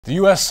The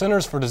U.S.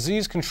 Centers for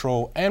Disease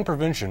Control and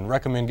Prevention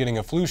recommend getting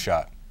a flu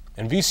shot,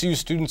 and VCU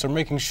students are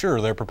making sure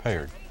they're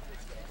prepared.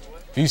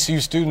 VCU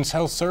Students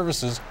Health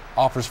Services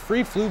offers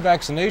free flu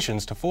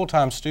vaccinations to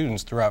full-time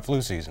students throughout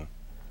flu season.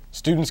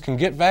 Students can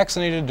get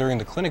vaccinated during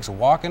the clinic's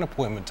walk-in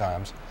appointment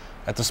times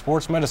at the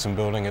Sports Medicine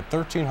Building at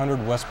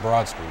 1300 West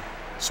Broad Street,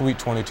 Suite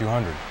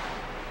 2200.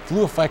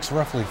 Flu affects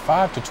roughly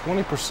 5 to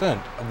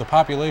 20% of the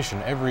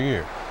population every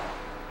year.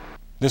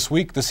 This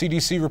week, the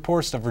CDC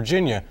reports that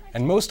Virginia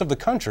and most of the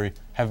country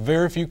have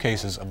very few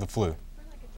cases of the flu.